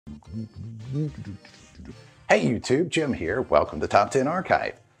Hey YouTube, Jim here. Welcome to Top 10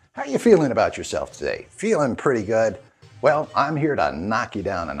 Archive. How are you feeling about yourself today? Feeling pretty good? Well, I'm here to knock you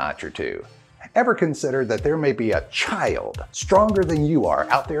down a notch or two. Ever considered that there may be a child stronger than you are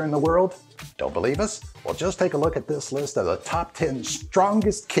out there in the world? Don't believe us? Well, just take a look at this list of the top 10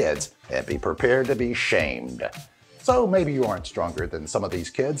 strongest kids and be prepared to be shamed. So maybe you aren't stronger than some of these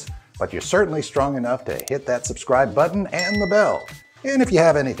kids, but you're certainly strong enough to hit that subscribe button and the bell. And if you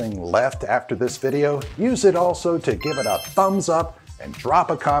have anything left after this video, use it also to give it a thumbs up and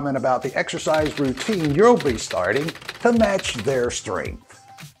drop a comment about the exercise routine you'll be starting to match their strength.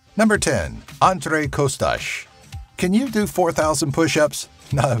 Number 10. Andrey Kostash. Can you do 4,000 push-ups?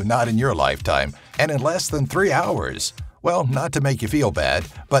 No, not in your lifetime, and in less than 3 hours. Well, not to make you feel bad,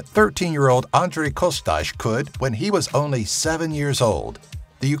 but 13-year-old Andrey Kostash could when he was only 7 years old.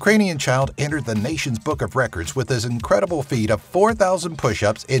 The Ukrainian child entered the nation's book of records with his incredible feat of 4,000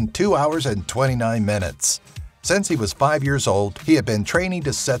 push-ups in 2 hours and 29 minutes. Since he was 5 years old, he had been training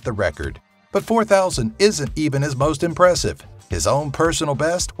to set the record. But 4,000 isn't even his most impressive. His own personal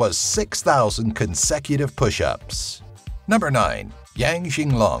best was 6,000 consecutive push-ups. Number 9. Yang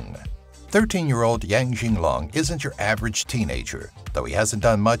Jinglong. 13-year-old Yang Jinglong isn't your average teenager. Though he hasn't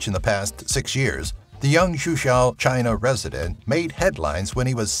done much in the past 6 years, the young Suzhou, China resident made headlines when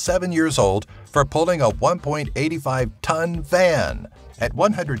he was 7 years old for pulling a 1.85-ton van. At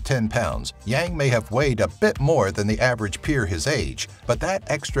 110 pounds, Yang may have weighed a bit more than the average peer his age, but that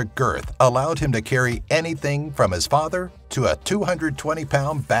extra girth allowed him to carry anything from his father to a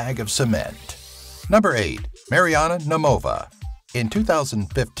 220-pound bag of cement. Number 8. Maryana Naumova. In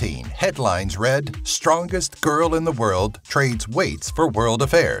 2015, headlines read, "Strongest girl in the world trades weights for world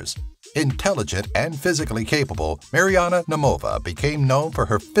affairs." Intelligent and physically capable, Maryana Naumova became known for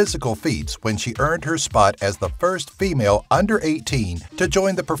her physical feats when she earned her spot as the first female under 18 to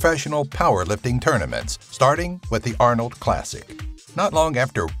join the professional powerlifting tournaments, starting with the Arnold Classic. Not long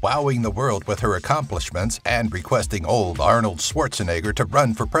after wowing the world with her accomplishments and requesting old Arnold Schwarzenegger to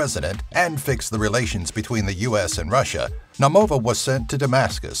run for president and fix the relations between the US and Russia, Naumova was sent to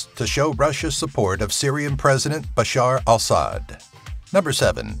Damascus to show Russia's support of Syrian President Bashar al-Assad. Number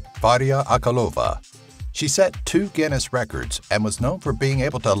 7. Varvara Akulova. She set 2 Guinness records and was known for being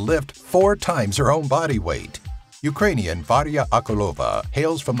able to lift 4 times her own body weight. Ukrainian Varvara Akulova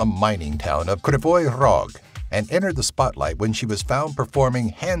hails from the mining town of Kryvyi Rog and entered the spotlight when she was found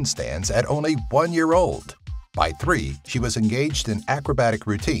performing handstands at only 1 year old. By 3, she was engaged in acrobatic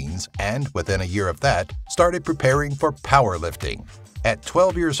routines and, within a year of that, started preparing for powerlifting. At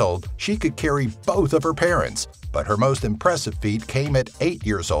 12 years old, she could carry both of her parents, but her most impressive feat came at 8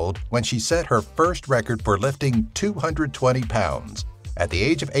 years old when she set her first record for lifting 220 pounds. At the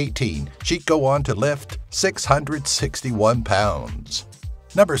age of 18, she'd go on to lift 661 pounds.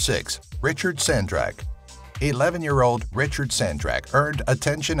 Number 6. Richard Sandrak. 11-year-old Richard Sandrak earned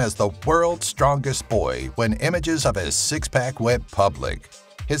attention as the world's strongest boy when images of his six-pack went public.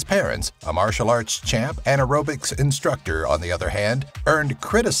 His parents, a martial arts champ and aerobics instructor, on the other hand, earned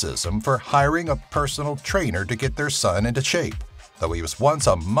criticism for hiring a personal trainer to get their son into shape. Though he was once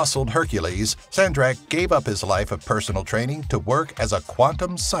a muscled Hercules, Sandrak gave up his life of personal training to work as a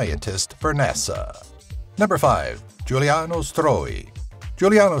quantum scientist for NASA. Number 5. Giuliano Stroe.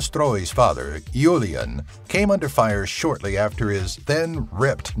 Giuliano Stroe's father, Julian, came under fire shortly after his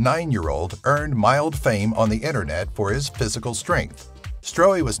then-ripped 9-year-old earned mild fame on the internet for his physical strength.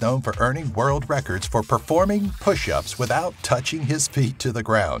 Stroe was known for earning world records for performing push-ups without touching his feet to the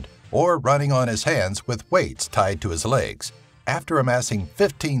ground, or running on his hands with weights tied to his legs. After amassing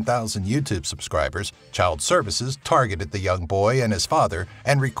 15,000 YouTube subscribers, Child Services targeted the young boy and his father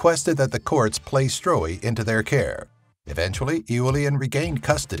and requested that the courts place Stroe into their care. Eventually, Julian regained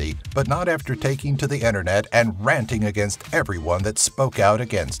custody, but not after taking to the internet and ranting against everyone that spoke out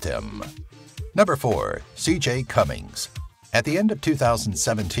against him. Number 4. CJ Cummings. At the end of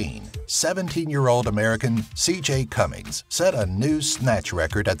 2017, 17-year-old American CJ Cummings set a new snatch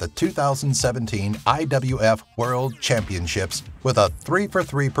record at the 2017 IWF World Championships with a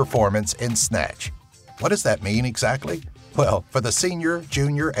 3-for-3 performance in snatch. What does that mean exactly? Well, for the senior,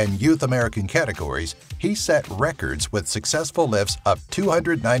 junior, and youth American categories, he set records with successful lifts of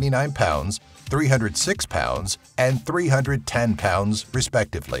 299 pounds, 306 pounds, and 310 pounds,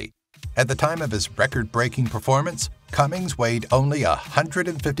 respectively. At the time of his record-breaking performance, Cummings weighed only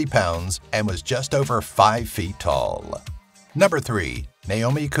 150 pounds and was just over 5 feet tall. Number 3.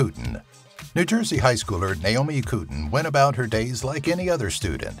 Naomi Kutin. New Jersey high schooler Naomi Kutin went about her days like any other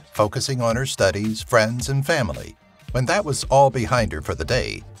student, focusing on her studies, friends, and family. When that was all behind her for the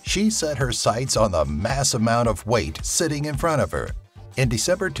day, she set her sights on the mass amount of weight sitting in front of her. In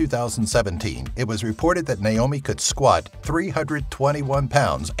December 2017, it was reported that Naomi could squat 321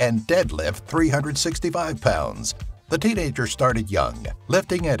 pounds and deadlift 365 pounds. The teenager started young,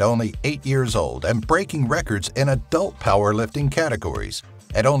 lifting at only 8 years old and breaking records in adult powerlifting categories.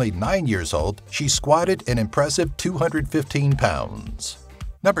 At only 9 years old, she squatted an impressive 215 pounds.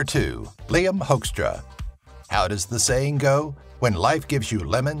 Number 2. Liam Hoekstra. How does the saying go? When life gives you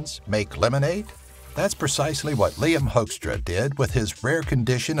lemons, make lemonade? That's precisely what Liam Hoekstra did with his rare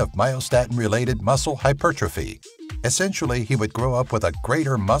condition of myostatin-related muscle hypertrophy. Essentially, he would grow up with a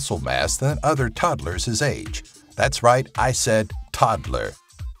greater muscle mass than other toddlers his age. That's right, I said toddler.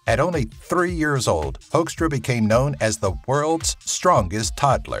 At only 3 years old, Hoekstra became known as the world's strongest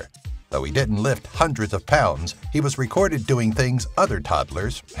toddler. Though he didn't lift hundreds of pounds, he was recorded doing things other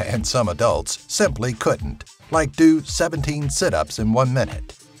toddlers, and some adults, simply couldn't, like do 17 sit-ups in 1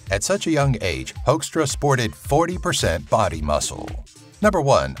 minute. At such a young age, Hoekstra sported 40% body muscle. Number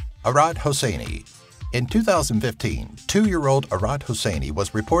 1. Arat Hosseini. In 2015, 2-year-old Arat Hosseini was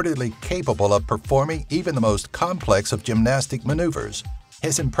reportedly capable of performing even the most complex of gymnastic maneuvers.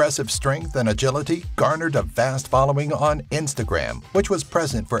 His impressive strength and agility garnered a vast following on Instagram, which was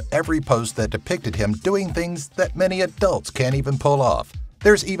present for every post that depicted him doing things that many adults can't even pull off.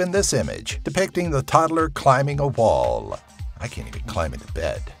 There's even this image depicting the toddler climbing a wall. I can't even climb into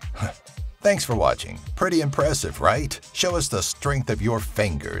bed. Thanks for watching. Pretty impressive, right? Show us the strength of your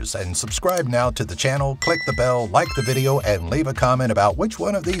fingers and subscribe now to the channel, click the bell, like the video, and leave a comment about which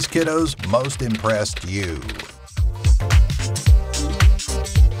one of these kiddos most impressed you.